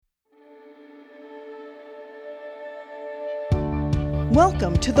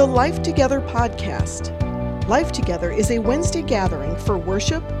Welcome to the Life Together podcast. Life Together is a Wednesday gathering for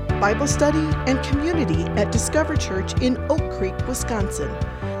worship, Bible study, and community at Discover Church in Oak Creek, Wisconsin.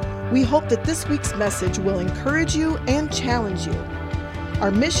 We hope that this week's message will encourage you and challenge you. Our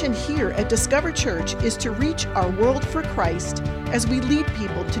mission here at Discover Church is to reach our world for Christ as we lead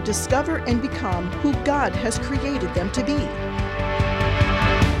people to discover and become who God has created them to be.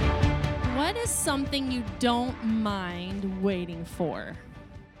 What is something you don't mind waiting for?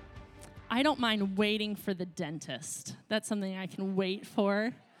 I don't mind waiting for the dentist. That's something I can wait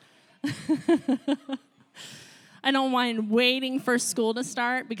for. I don't mind waiting for school to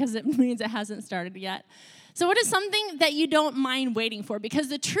start because it means it hasn't started yet. So what is something that you don't mind waiting for? Because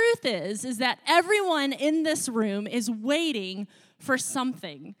the truth is that everyone in this room is waiting for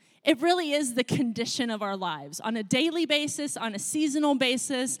something. It really is the condition of our lives. On a daily basis, on a seasonal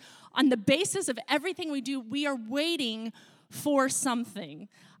basis, on the basis of everything we do, we are waiting for something.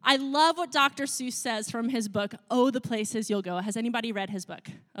 I love what Dr. Seuss says from his book, Oh, the Places You'll Go. Has anybody read his book?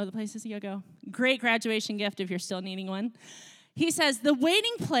 Oh, the Places You'll Go. Great graduation gift if you're still needing one. He says, the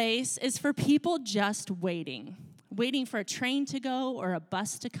waiting place is for people just waiting. Waiting for a train to go, or a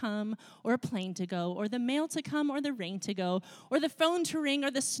bus to come, or a plane to go, or the mail to come, or the rain to go, or the phone to ring,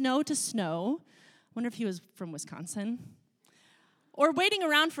 or the snow to snow. I wonder if he was from Wisconsin. Or waiting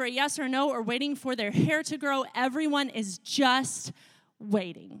around for a yes or no, or waiting for their hair to grow. Everyone is just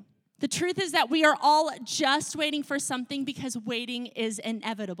waiting. The truth is that we are all just waiting for something because waiting is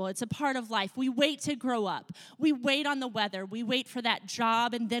inevitable. It's a part of life. We wait to grow up. We wait on the weather. We wait for that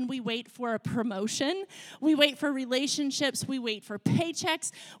job, and then we wait for a promotion. We wait for relationships. We wait for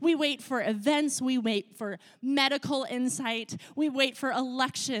paychecks. We wait for events. We wait for medical insight. We wait for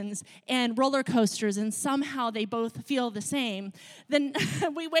elections and roller coasters, and somehow they both feel the same. Then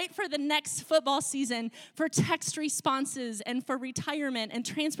we wait for the next football season, for text responses, and for retirement and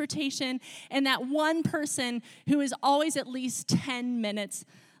transportation, and that one person who is always at least 10 minutes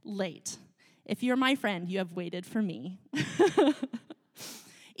late. If you're my friend, you have waited for me. Even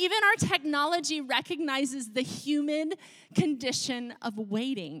our technology recognizes the human condition of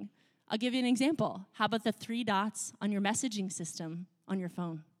waiting. I'll give you an example. How about the 3 dots on your messaging system on your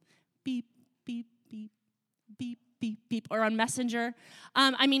phone? Beep, beep, beep, beep, beep, beep. Or on Messenger.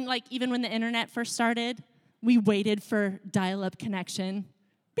 Even when the internet first started, we waited for dial-up connection.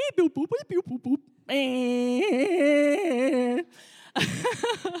 Beep, boop, boop, beep, boop, boop, boop.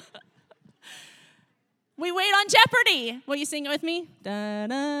 We wait on Jeopardy. Will you sing it with me? Da,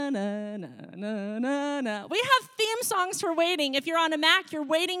 na, na, na, na, na, na. We have theme songs for waiting. If you're on a Mac, you're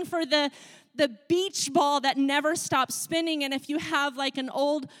waiting for the beach ball that never stops spinning. And if you have like an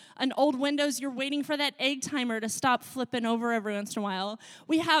old Windows, you're waiting for that egg timer to stop flipping over every once in a while.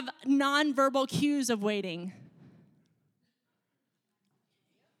 We have nonverbal cues of waiting.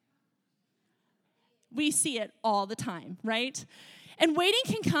 We see it all the time, right? And waiting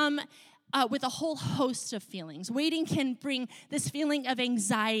can come with a whole host of feelings. Waiting can bring this feeling of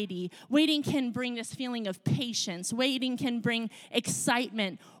anxiety. Waiting can bring this feeling of patience. Waiting can bring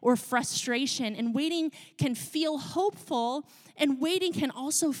excitement or frustration. And waiting can feel hopeful. And waiting can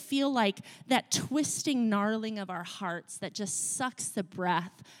also feel like that twisting, gnarling of our hearts that just sucks the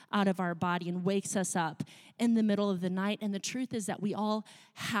breath out of our body and wakes us up in the middle of the night. And the truth is that we all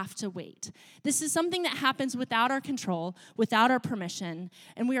have to wait. This is something that happens without our control, without our permission,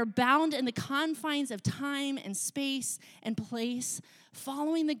 and we are bound in the confines of time and space and place,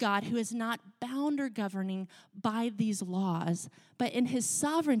 following the God who is not bound or governing by these laws, but in his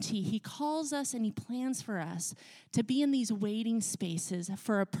sovereignty, he calls us and he plans for us to be in these waiting spaces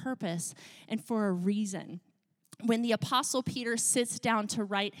for a purpose and for a reason. When the Apostle Peter sits down to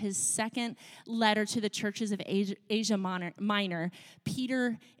write his second letter to the churches of Asia Minor,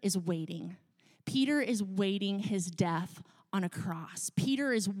 Peter is waiting. Peter is waiting his death on a cross.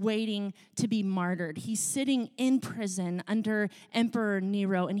 Peter is waiting to be martyred. He's sitting in prison under Emperor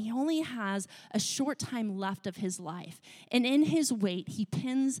Nero, and he only has a short time left of his life. And in his wait, he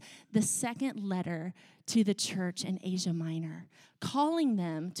pens the second letter to the church in Asia Minor, calling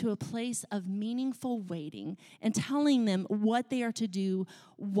them to a place of meaningful waiting and telling them what they are to do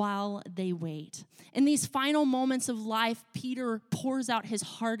while they wait. In these final moments of life, Peter pours out his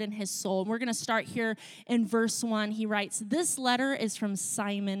heart and his soul. And we're going to start here in verse 1. He writes, "This letter is from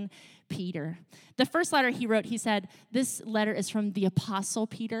Simon Peter." The first letter he wrote, he said, this letter is from the Apostle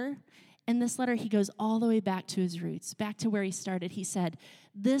Peter. In this letter, he goes all the way back to his roots, back to where he started. He said,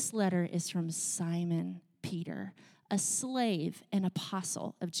 this letter is from Simon Peter, a slave and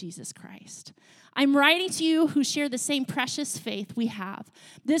apostle of Jesus Christ. I'm writing to you who share the same precious faith we have.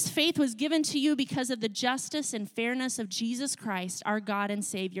 This faith was given to you because of the justice and fairness of Jesus Christ, our God and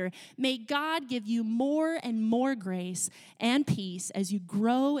Savior. May God give you more and more grace and peace as you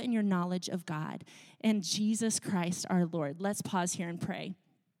grow in your knowledge of God and Jesus Christ, our Lord. Let's pause here and pray.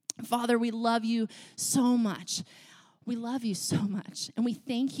 Father, we love you so much. We love you so much, and we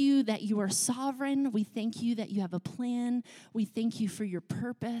thank you that you are sovereign. We thank you that you have a plan. We thank you for your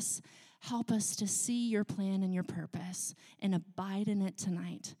purpose. Help us to see your plan and your purpose and abide in it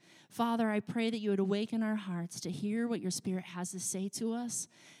tonight. Father, I pray that you would awaken our hearts to hear what your Spirit has to say to us,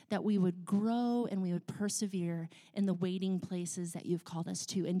 that we would grow and we would persevere in the waiting places that you've called us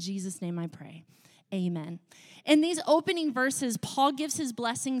to. In Jesus' name I pray. Amen. In these opening verses, Paul gives his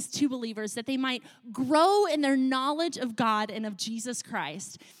blessings to believers that they might grow in their knowledge of God and of Jesus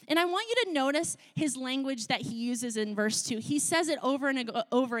Christ. And I want you to notice his language that he uses in verse 2. He says it over and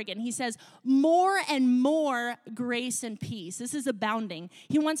over again. He says, more and more grace and peace. This is abounding.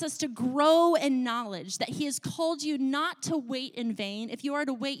 He wants us to grow in knowledge, that he has called you not to wait in vain. If you are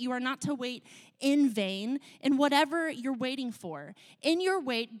to wait, you are not to wait in vain in whatever you're waiting for. In your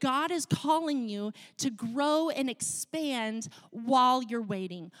wait, God is calling you to grow and expand while you're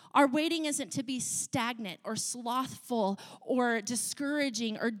waiting. Our waiting isn't to be stagnant or slothful or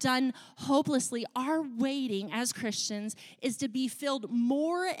discouraging or done hopelessly. Our waiting as Christians is to be filled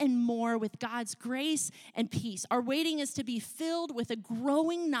more and more with God's grace and peace. Our waiting is to be filled with a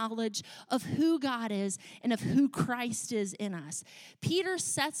growing knowledge of who God is and of who Christ is in us. Peter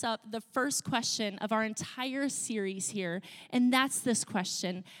sets up the first question of our entire series here, and that's this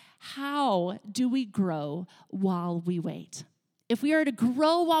question: how do we grow while we wait? If we are to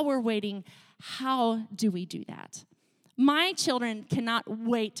grow while we're waiting, how do we do that? My children cannot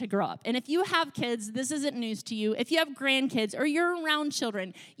wait to grow up. And if you have kids, this isn't news to you. If you have grandkids or you're around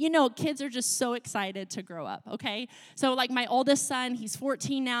children, you know kids are just so excited to grow up, okay? So like my oldest son, he's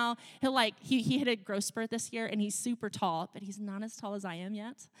 14 now. He hit a growth spurt this year, and he's super tall, but he's not as tall as I am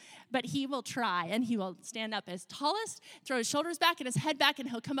yet. But he will try, and he will stand up as tallest, throw his shoulders back and his head back, and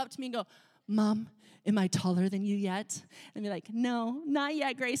he'll come up to me and go, Mom, am I taller than you yet? And be like, no, not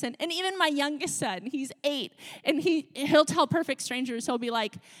yet, Grayson. And even my youngest son, he's 8, and he'll tell perfect strangers, he'll be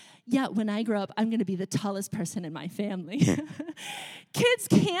like, yeah, when I grow up, I'm going to be the tallest person in my family. Kids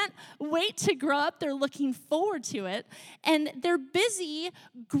can't wait to grow up. They're looking forward to it, and they're busy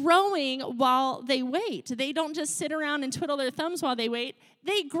growing while they wait. They don't just sit around and twiddle their thumbs while they wait.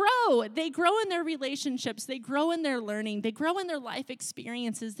 They grow. They grow in their relationships. They grow in their learning. They grow in their life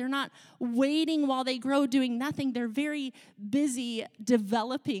experiences. They're not waiting while they grow, doing nothing. They're very busy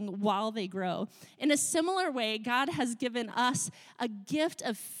developing while they grow. In a similar way, God has given us a gift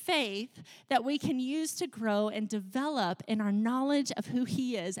of faith that we can use to grow and develop in our knowledge of who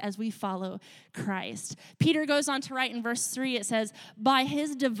he is as we follow Christ. Peter goes on to write in verse 3, it says, by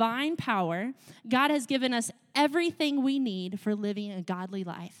his divine power, God has given us everything we need for living a godly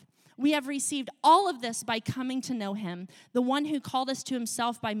life. We have received all of this by coming to know him, the one who called us to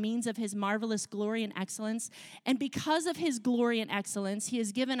himself by means of his marvelous glory and excellence. And because of his glory and excellence, he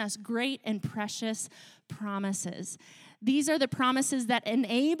has given us great and precious promises. These are the promises that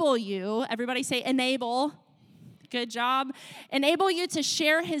enable you, everybody say enable. Good job. Enable you to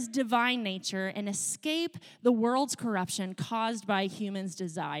share his divine nature and escape the world's corruption caused by humans'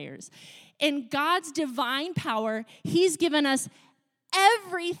 desires. In God's divine power, he's given us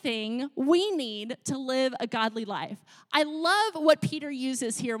everything we need to live a godly life. I love what Peter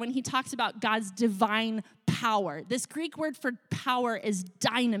uses here when he talks about God's divine power. This Greek word for power is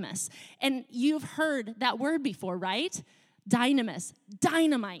dynamis. And you've heard that word before, right? Dynamis,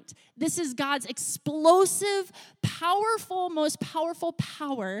 dynamite. This is God's explosive, powerful, most powerful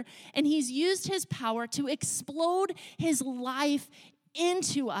power, and he's used his power to explode his life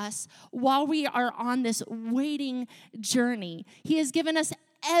into us while we are on this waiting journey. He has given us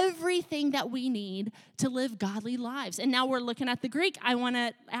everything that we need to live godly lives. And now we're looking at the Greek. I want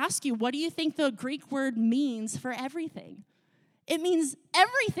to ask you, what do you think the Greek word means for everything? It means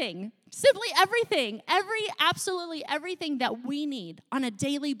everything, simply everything, absolutely everything that we need on a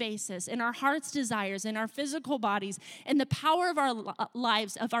daily basis in our heart's desires, in our physical bodies, in the power of our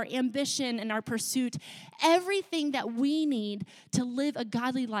lives, of our ambition and our pursuit. Everything that we need to live a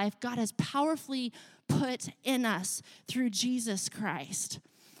godly life, God has powerfully put in us through Jesus Christ.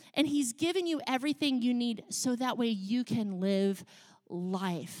 And he's given you everything you need so that way you can live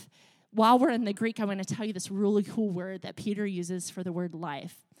life. While we're in the Greek, I want to tell you this really cool word that Peter uses for the word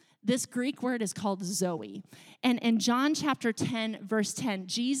life. This Greek word is called Zoe. And in John chapter 10, verse 10,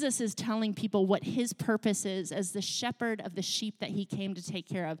 Jesus is telling people what his purpose is as the shepherd of the sheep that he came to take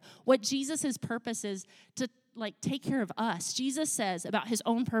care of. What Jesus' purpose is to take care of us. Jesus says about his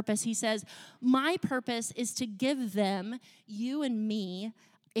own purpose, he says, my purpose is to give them, you and me,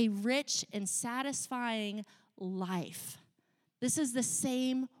 a rich and satisfying life. This is the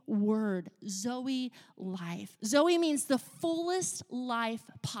same word, Zoe, life. Zoe means the fullest life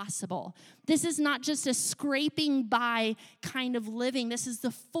possible. This is not just a scraping by kind of living. This is the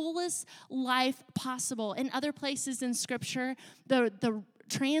fullest life possible. In other places in Scripture, the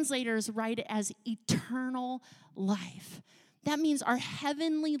translators write it as eternal life. That means our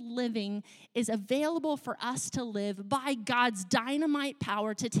heavenly living is available for us to live by God's dynamite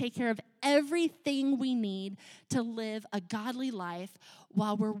power to take care of everything we need to live a godly life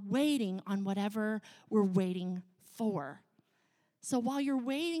while we're waiting on whatever we're waiting for. So while you're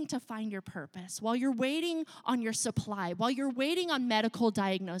waiting to find your purpose, while you're waiting on your supply, while you're waiting on medical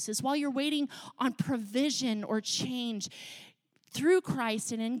diagnosis, while you're waiting on provision or change, through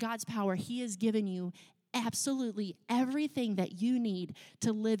Christ and in God's power, he has given you absolutely everything that you need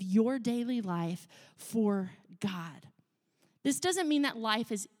to live your daily life for God. This doesn't mean that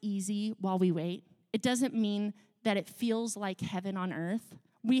life is easy while we wait. It doesn't mean that it feels like heaven on earth.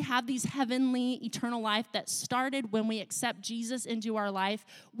 We have these heavenly, eternal life that started when we accept Jesus into our life.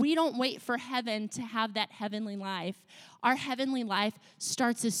 We don't wait for heaven to have that heavenly life. Our heavenly life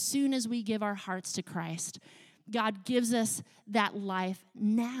starts as soon as we give our hearts to Christ. God gives us that life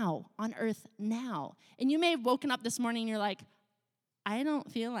now, on earth now. And you may have woken up this morning and you're like, I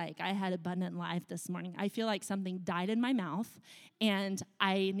don't feel like I had abundant life this morning. I feel like something died in my mouth and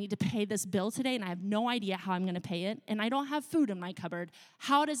I need to pay this bill today and I have no idea how I'm going to pay it and I don't have food in my cupboard.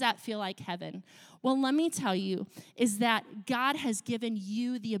 How does that feel like heaven? Well, let me tell you is that God has given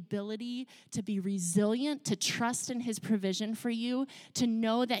you the ability to be resilient, to trust in his provision for you, to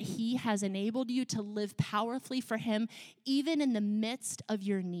know that he has enabled you to live powerfully for him even in the midst of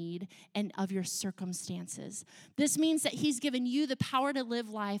your need and of your circumstances. This means that he's given you the power to live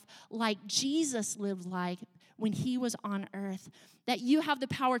life like Jesus lived life when he was on earth, that you have the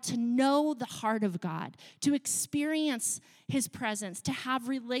power to know the heart of God, to experience his presence, to have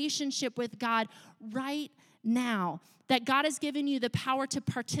relationship with God right now, that God has given you the power to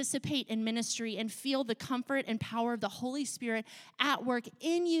participate in ministry and feel the comfort and power of the Holy Spirit at work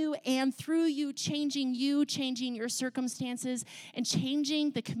in you and through you, changing your circumstances, and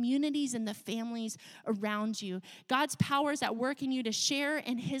changing the communities and the families around you. God's power is at work in you to share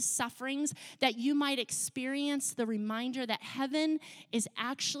in his sufferings, that you might experience the reminder that heaven is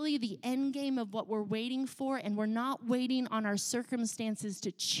actually the end game of what we're waiting for, and we're not waiting on our circumstances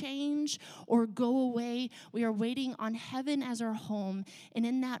to change or go away. We are waiting on heaven as our home, and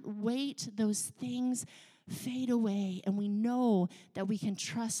in that wait, those things fade away, and we know that we can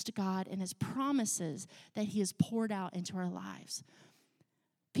trust God and his promises that he has poured out into our lives.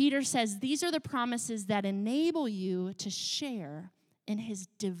 Peter says these are the promises that enable you to share in his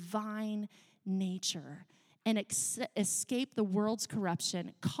divine nature and escape the world's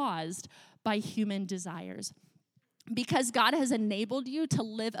corruption caused by human desires. Because God has enabled you to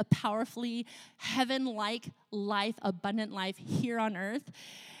live a powerfully heaven-like life, abundant life here on earth,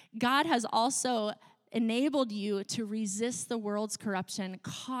 God has also enabled you to resist the world's corruption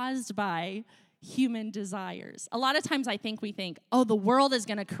caused by human desires. A lot of times we think, oh, the world is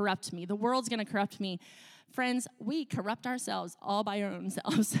going to corrupt me. The world's going to corrupt me. Friends, we corrupt ourselves all by our own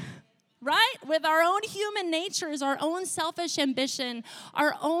selves. Right? With our own human natures, our own selfish ambition,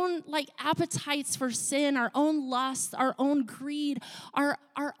 our own appetites for sin, our own lust, our own greed, our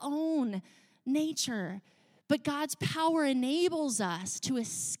own nature. But God's power enables us to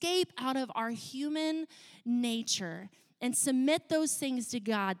escape out of our human nature and submit those things to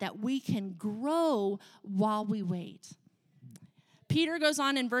God that we can grow while we wait. Peter goes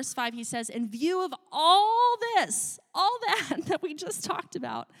on in verse 5, he says, in view of all that we just talked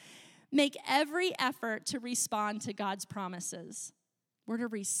about, make every effort to respond to God's promises. We're to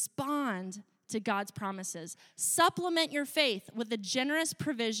respond to God's promises. Supplement your faith with the generous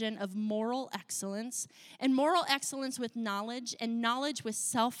provision of moral excellence, and moral excellence with knowledge, and knowledge with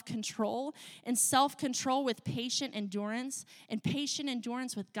self-control, and self-control with patient endurance, and patient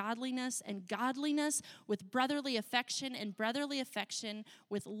endurance with godliness, and godliness with brotherly affection, and brotherly affection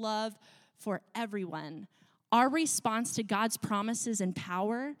with love for everyone. Our response to God's promises and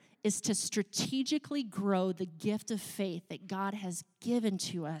power is to strategically grow the gift of faith that God has given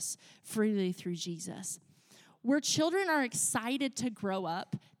to us freely through Jesus. Where children are excited to grow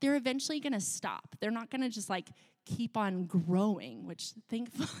up, they're eventually going to stop. They're not going to just keep on growing, which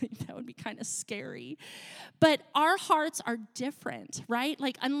thankfully that would be kind of scary. But our hearts are different, right?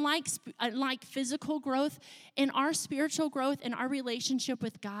 Like unlike physical growth, in our spiritual growth, in our relationship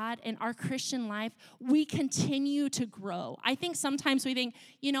with God, in our Christian life, we continue to grow. I think sometimes we think,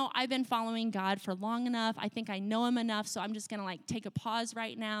 I've been following God for long enough. I think I know him enough, so I'm just going to take a pause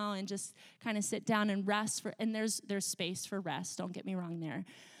right now and just kind of sit down and rest. And there's space for rest, don't get me wrong there.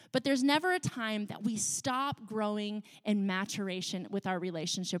 But there's never a time that we stop growing in maturation with our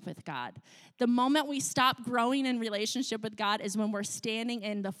relationship with God. The moment we stop growing in relationship with God is when we're standing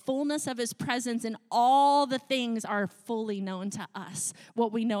in the fullness of his presence and all the things are fully known to us,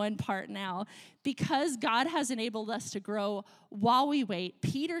 what we know in part now. Because God has enabled us to grow while we wait,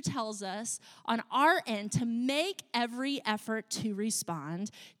 Peter tells us on our end to make every effort to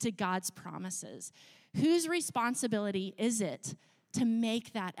respond to God's promises. Whose responsibility is it to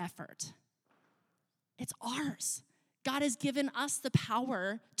make that effort? It's ours. God has given us the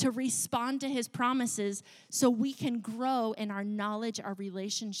power to respond to his promises so we can grow in our knowledge, our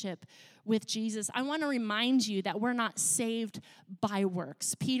relationship with Jesus. I want to remind you that we're not saved by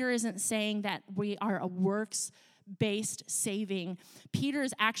works. Peter isn't saying that we are a works-based saving. Peter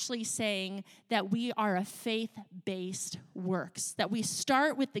is actually saying that we are a faith-based works, that we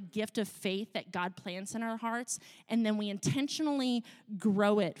start with the gift of faith that God plants in our hearts, and then we intentionally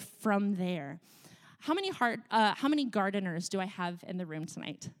grow it from there. How many gardeners do I have in the room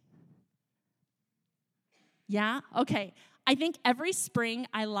tonight? Yeah? Okay. I think every spring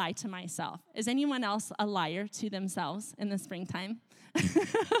I lie to myself. Is anyone else a liar to themselves in the springtime?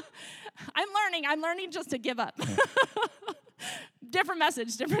 I'm learning just to give up. Different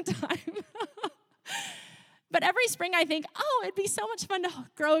message, different time. But every spring I think, it'd be so much fun to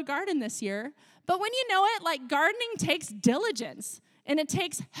grow a garden this year. But when you know it, gardening takes diligence. And it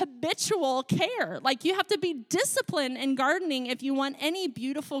takes habitual care. You have to be disciplined in gardening if you want any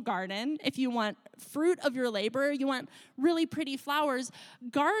beautiful garden, if you want fruit of your labor, you want really pretty flowers.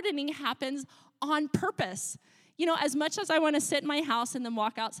 Gardening happens on purpose. As much as I want to sit in my house and then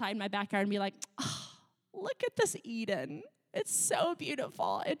walk outside my backyard and be like, look at this Eden. It's so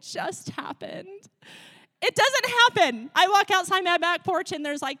beautiful. It just happened. It doesn't happen. I walk outside my back porch and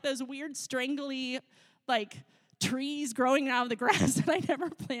there's those weird strangly, trees growing out of the grass that I never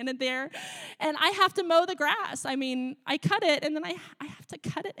planted there. And I have to mow the grass. I cut it, and then I have to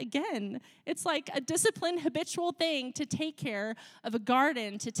cut it again. It's like a disciplined, habitual thing to take care of a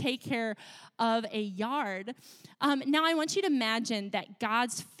garden, to take care of a yard. Now, I want you to imagine that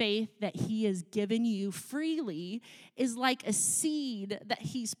God's faith that he has given you freely is like a seed that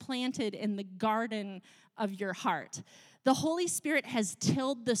he's planted in the garden of your heart. The Holy Spirit has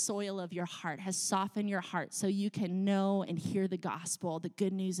tilled the soil of your heart, has softened your heart so you can know and hear the gospel, the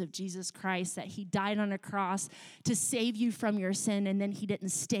good news of Jesus Christ, that he died on a cross to save you from your sin, and then he didn't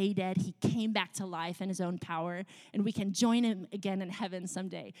stay dead. He came back to life in his own power, and we can join him again in heaven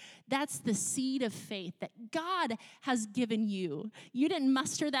someday. That's the seed of faith that God has given you. You didn't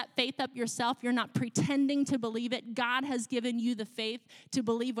muster that faith up yourself. You're not pretending to believe it. God has given you the faith to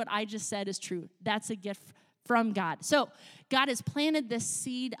believe what I just said is true. That's a gift from God. So God has planted this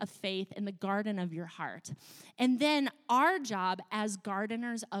seed of faith in the garden of your heart. And then our job as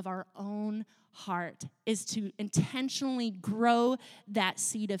gardeners of our own heart is to intentionally grow that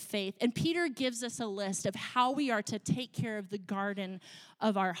seed of faith. And Peter gives us a list of how we are to take care of the garden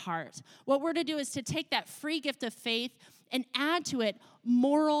of our heart. What we're to do is to take that free gift of faith and add to it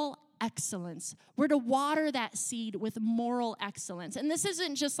moral excellence. We're to water that seed with moral excellence. And this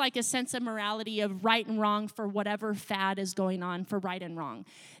isn't just like a sense of morality of right and wrong for whatever fad is going on for right and wrong.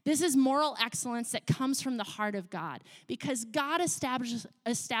 This is moral excellence that comes from the heart of God, because God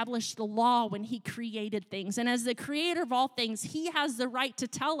established the law when he created things. And as the creator of all things, he has the right to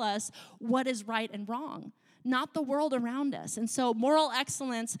tell us what is right and wrong, not the world around us. And so moral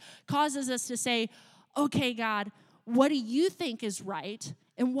excellence causes us to say, okay, God, what do you think is right?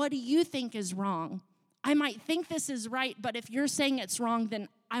 And what do you think is wrong? I might think this is right, but if you're saying it's wrong, then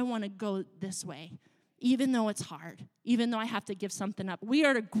I want to go this way, even though it's hard, even though I have to give something up. We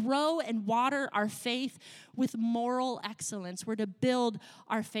are to grow and water our faith with moral excellence. We're to build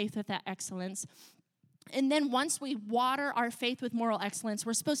our faith with that excellence. And then once we water our faith with moral excellence,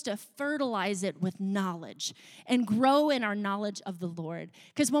 we're supposed to fertilize it with knowledge and grow in our knowledge of the Lord.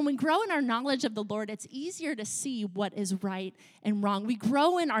 Because when we grow in our knowledge of the Lord, it's easier to see what is right and wrong. We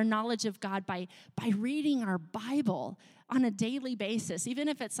grow in our knowledge of God by reading our Bible on a daily basis, even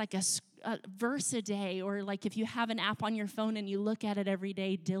if it's like a verse a day, or like if you have an app on your phone and you look at it every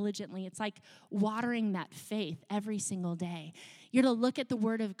day diligently. It's like watering that faith every single day. You're to look at the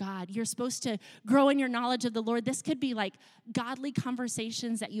Word of God. You're supposed to grow in your knowledge of the Lord. This could be like godly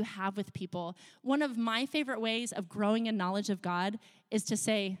conversations that you have with people. One of my favorite ways of growing in knowledge of God is to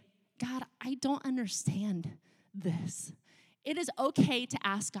say, God, I don't understand this. It is okay to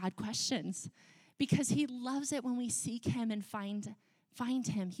ask God questions because he loves it when we seek him and find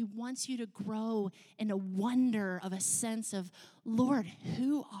him. He wants you to grow in a wonder of a sense of, Lord,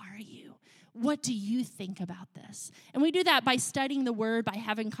 who are you? What do you think about this? And we do that by studying the Word, by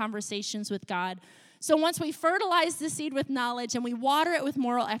having conversations with God. So once we fertilize the seed with knowledge and we water it with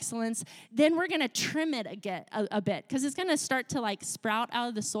moral excellence, then we're going to trim it a bit because it's going to start to like sprout out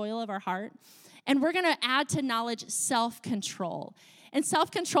of the soil of our heart. And we're going to add to knowledge self-control. And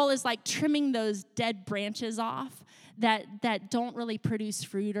self-control is like trimming those dead branches off that don't really produce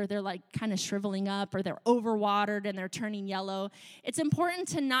fruit, or they're like kind of shriveling up, or they're overwatered and they're turning yellow. It's important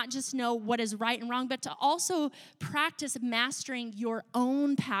to not just know what is right and wrong, but to also practice mastering your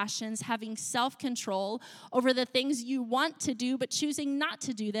own passions, having self-control over the things you want to do but choosing not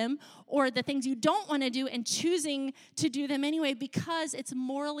to do them, or the things you don't want to do and choosing to do them anyway because it's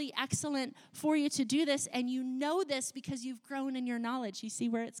morally excellent for you to do this, and you know this because you've grown in your knowledge. You see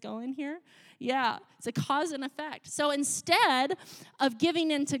where it's going here? Yeah, it's a cause and effect. So instead of giving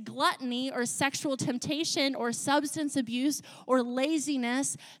into gluttony or sexual temptation or substance abuse or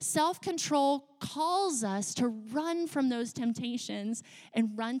laziness, self-control calls us to run from those temptations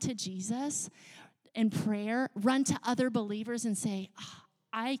and run to Jesus in prayer, run to other believers and say,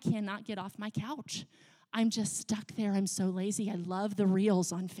 I cannot get off my couch. I'm just stuck there. I'm so lazy. I love the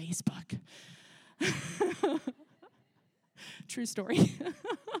reels on Facebook. True story.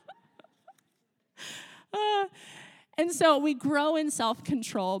 And so we grow in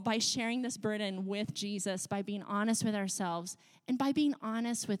self-control by sharing this burden with Jesus, by being honest with ourselves, and by being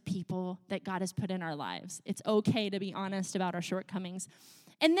honest with people that God has put in our lives. It's okay to be honest about our shortcomings.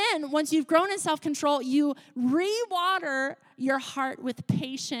 And then once you've grown in self-control, you re-water your heart with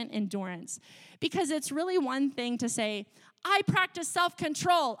patient endurance. Because it's really one thing to say, I practice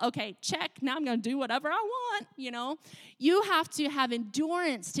self-control. Okay, check. Now I'm going to do whatever I want, You have to have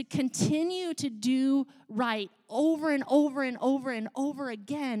endurance to continue to do right over and over and over and over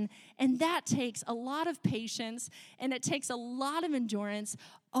again. And that takes a lot of patience, and it takes a lot of endurance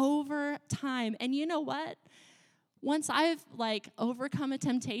over time. And you know what? Once I've overcome a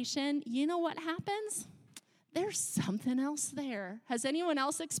temptation, you know what happens? There's something else there. Has anyone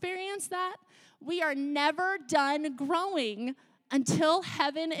else experienced that? We are never done growing until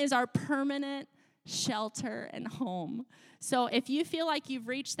heaven is our permanent shelter and home. So if you feel like you've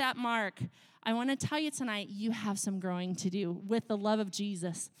reached that mark, I want to tell you tonight, you have some growing to do with the love of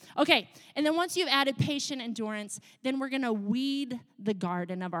Jesus. Okay, and then once you've added patient endurance, then we're going to weed the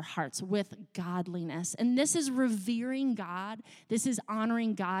garden of our hearts with godliness. And this is revering God. This is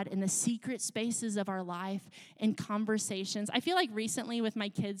honoring God in the secret spaces of our life and conversations. I feel like recently with my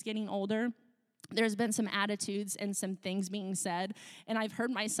kids getting older, there's been some attitudes and some things being said, and I've heard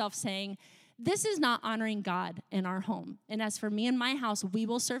myself saying, this is not honoring God in our home. And as for me and my house, we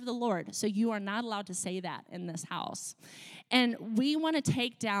will serve the Lord. So you are not allowed to say that in this house. And we want to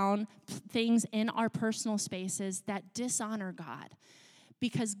take down things in our personal spaces that dishonor God.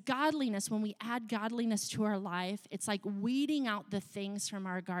 Because godliness, when we add godliness to our life, it's like weeding out the things from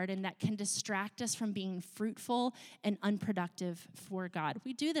our garden that can distract us from being fruitful and unproductive for God.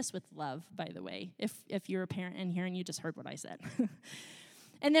 We do this with love, by the way, if you're a parent in here and you just heard what I said.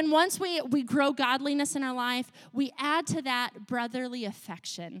 And then once we grow godliness in our life, we add to that brotherly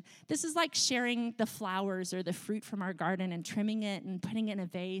affection. This is like sharing the flowers or the fruit from our garden and trimming it and putting it in a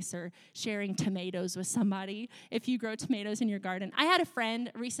vase, or sharing tomatoes with somebody if you grow tomatoes in your garden. I had a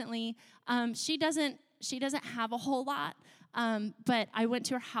friend recently. She doesn't have a whole lot, but I went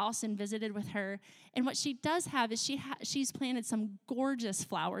to her house and visited with her. And what she does have is she's planted some gorgeous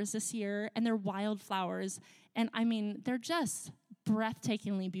flowers this year, and they're wild flowers. And I mean, they're just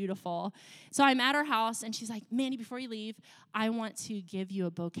breathtakingly beautiful. So I'm at her house, and she's like, Mandy, before you leave, I want to give you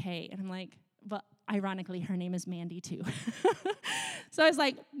a bouquet. And I'm like, but ironically, her name is Mandy too. So I was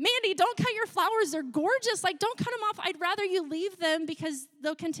like, Mandy, don't cut your flowers. They're gorgeous. Don't cut them off. I'd rather you leave them because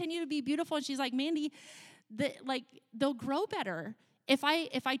they'll continue to be beautiful. And she's like, Mandy, they'll grow better. If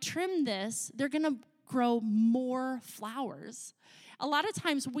I trim this, they're going to grow more flowers. A lot of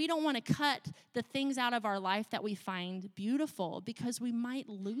times we don't want to cut the things out of our life that we find beautiful because we might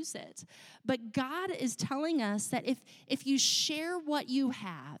lose it. But God is telling us that if you share what you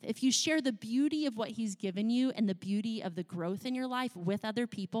have, if you share the beauty of what he's given you and the beauty of the growth in your life with other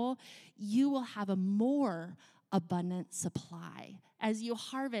people, you will have a more abundant supply. As you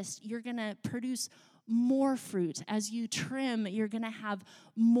harvest, you're going to produce more fruit. As you trim, you're going to have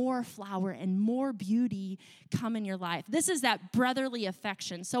more flower and more beauty come in your life. This is that brotherly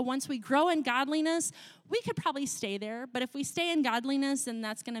affection. So once we grow in godliness, we could probably stay there. But if we stay in godliness, then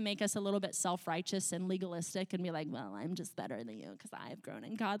that's going to make us a little bit self-righteous and legalistic and be like, well, I'm just better than you because I have grown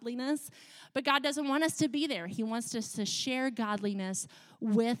in godliness. But God doesn't want us to be there. He wants us to share godliness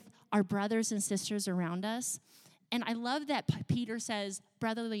with our brothers and sisters around us. And I love that Peter says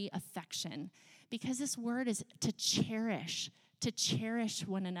brotherly affection, because this word is to cherish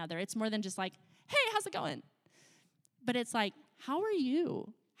one another. It's more than just like, hey, how's it going? But it's like, how are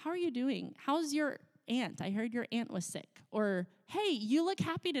you? How are you doing? How's your aunt? I heard your aunt was sick. Or, hey, you look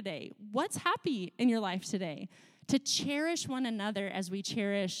happy today. What's happy in your life today? To cherish one another as we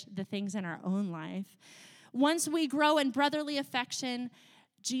cherish the things in our own life. Once we grow in brotherly affection,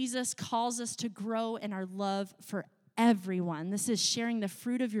 Jesus calls us to grow in our love for everyone. This is sharing the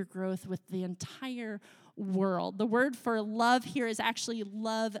fruit of your growth with the entire world. The word for love here is actually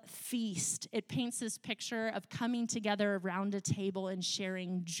love feast. It paints this picture of coming together around a table and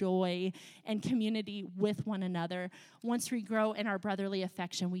sharing joy and community with one another. Once we grow in our brotherly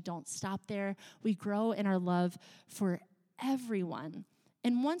affection, we don't stop there. We grow in our love for everyone.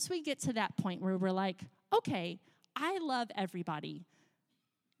 And once we get to that point where we're like, okay, I love everybody,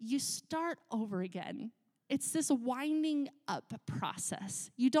 you start over again. It's this winding up process.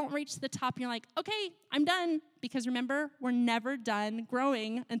 You don't reach the top and you're like, okay, I'm done. Because remember, we're never done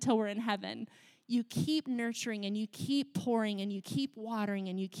growing until we're in heaven. You keep nurturing and you keep pouring and you keep watering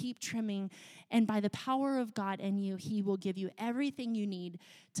and you keep trimming. And by the power of God in you, He will give you everything you need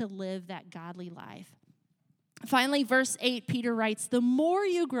to live that godly life. Finally, verse 8, Peter writes, the more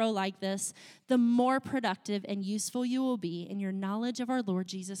you grow like this, the more productive and useful you will be in your knowledge of our Lord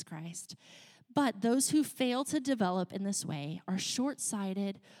Jesus Christ. But those who fail to develop in this way are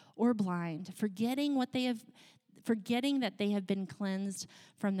short-sighted or blind, forgetting that they have been cleansed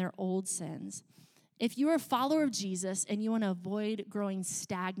from their old sins. If you are a follower of Jesus and you want to avoid growing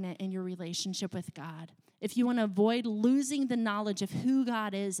stagnant in your relationship with God, if you want to avoid losing the knowledge of who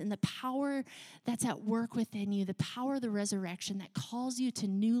God is and the power that's at work within you, the power of the resurrection that calls you to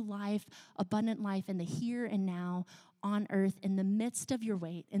new life, abundant life in the here and now on earth, in the midst of your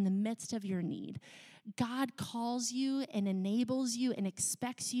weight, in the midst of your need, God calls you and enables you and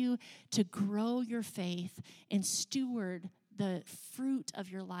expects you to grow your faith and steward the fruit of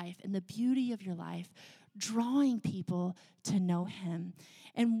your life and the beauty of your life, drawing people to know Him.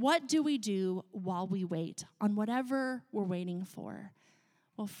 And what do we do while we wait on whatever we're waiting for?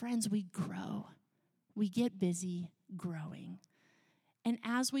 Well, friends, we grow. We get busy growing. And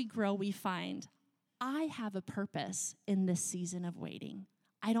as we grow, we find, I have a purpose in this season of waiting.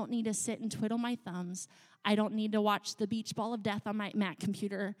 I don't need to sit and twiddle my thumbs. I don't need to watch the beach ball of death on my Mac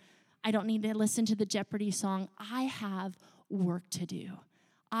computer. I don't need to listen to the Jeopardy song. I have work to do.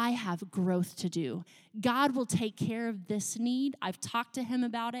 I have growth to do. God will take care of this need. I've talked to Him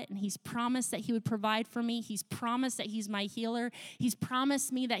about it, and He's promised that He would provide for me. He's promised that He's my healer. He's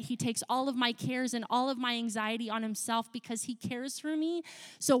promised me that He takes all of my cares and all of my anxiety on Himself because He cares for me.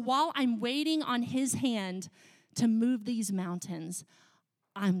 So while I'm waiting on His hand to move these mountains,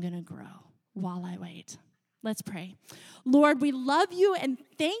 I'm going to grow while I wait. Let's pray. Lord, we love You and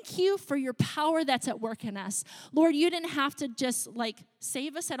thank You for Your power that's at work in us. Lord, You didn't have to just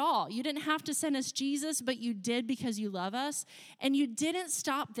save us at all. You didn't have to send us Jesus, but You did because You love us. And You didn't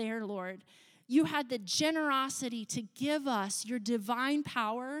stop there, Lord. You had the generosity to give us Your divine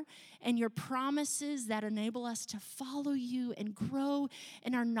power and Your promises that enable us to follow You and grow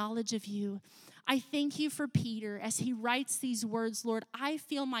in our knowledge of You. I thank You for Peter as he writes these words, Lord. I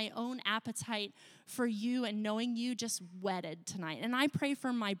feel my own appetite for You and knowing You just whetted tonight. And I pray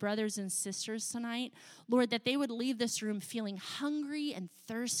for my brothers and sisters tonight, Lord, that they would leave this room feeling hungry and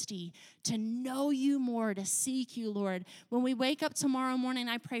thirsty to know You more, to seek You, Lord. When we wake up tomorrow morning,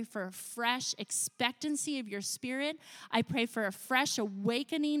 I pray for a fresh expectancy of Your Spirit. I pray for a fresh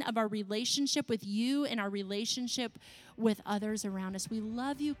awakening of our relationship with You and our relationship with others around us. We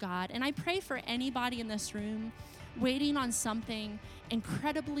love You, God. And I pray for anybody in this room waiting on something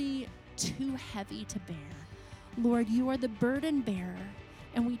incredibly too heavy to bear. Lord, You are the burden bearer,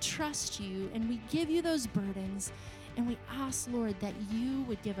 and we trust You, and we give You those burdens, and we ask, Lord, that You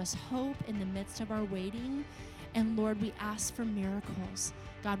would give us hope in the midst of our waiting. And Lord, we ask for miracles.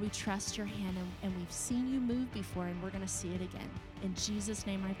 God, we trust Your hand, and we've seen You move before, and we're going to see it again. In Jesus'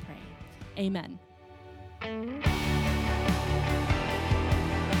 name I pray. Amen.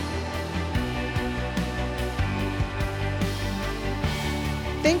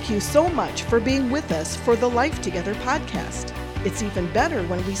 Thank you so much for being with us for the Life Together podcast. It's even better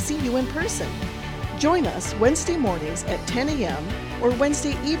when we see you in person. Join us Wednesday mornings at 10 a.m. or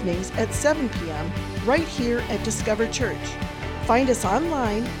Wednesday evenings at 7 p.m. right here at Discover Church. Find us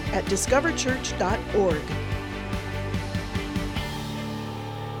online at discoverchurch.org.